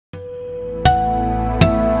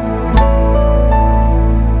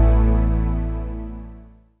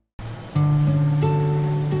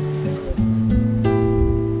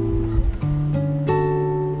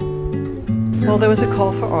Well, there was a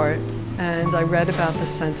call for art, and I read about the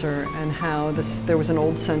center and how there was an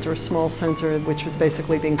old center, a small center, which was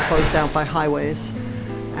basically being closed out by highways.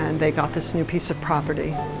 And they got this new piece of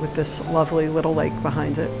property with this lovely little lake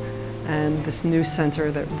behind it, and this new center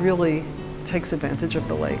that really takes advantage of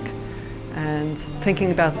the lake. And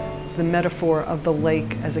thinking about the metaphor of the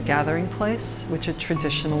lake as a gathering place, which it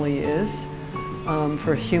traditionally is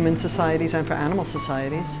for human societies and for animal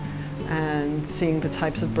societies, and seeing the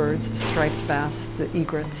types of birds, the striped bass, the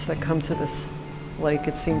egrets that come to this lake,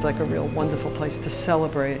 it seems like a real wonderful place to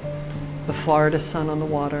celebrate the Florida sun on the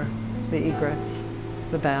water, the egrets,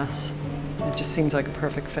 the bass. It just seems like a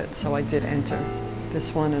perfect fit, so I did enter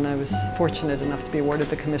this one, and I was fortunate enough to be awarded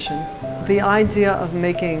the commission. The idea of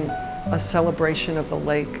making a celebration of the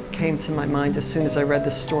lake came to my mind as soon as I read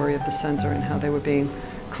the story of the center and how they were being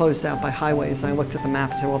closed out by highways. And I looked at the map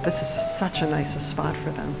and said, well, this is such a nice spot for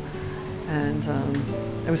them. And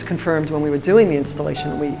it was confirmed when we were doing the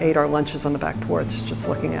installation. We ate our lunches on the back porch, just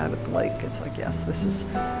looking out at the lake. It's like, yes, this is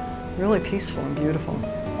really peaceful and beautiful.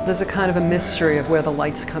 There's a kind of a mystery of where the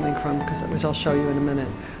light's coming from, which I'll show you in a minute.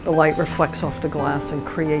 The light reflects off the glass and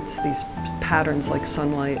creates these patterns like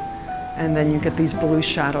sunlight. And then you get these blue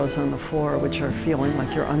shadows on the floor, which are feeling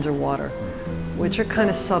like you're underwater, which are kind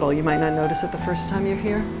of subtle. You might not notice it the first time you're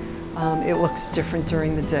here. It looks different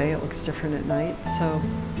during the day. It looks different at night.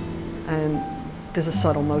 And there's a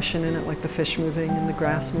subtle motion in it, like the fish moving and the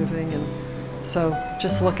grass moving. And so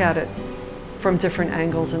just look at it from different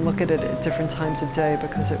angles and look at it at different times of day,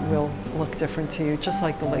 because it will look different to you, just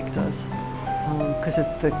like the lake does. Because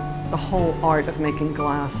the whole art of making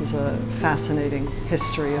glass is a fascinating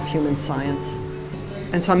history of human science.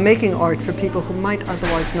 And so I'm making art for people who might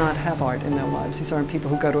otherwise not have art in their lives. These aren't people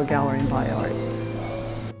who go to a gallery and buy art.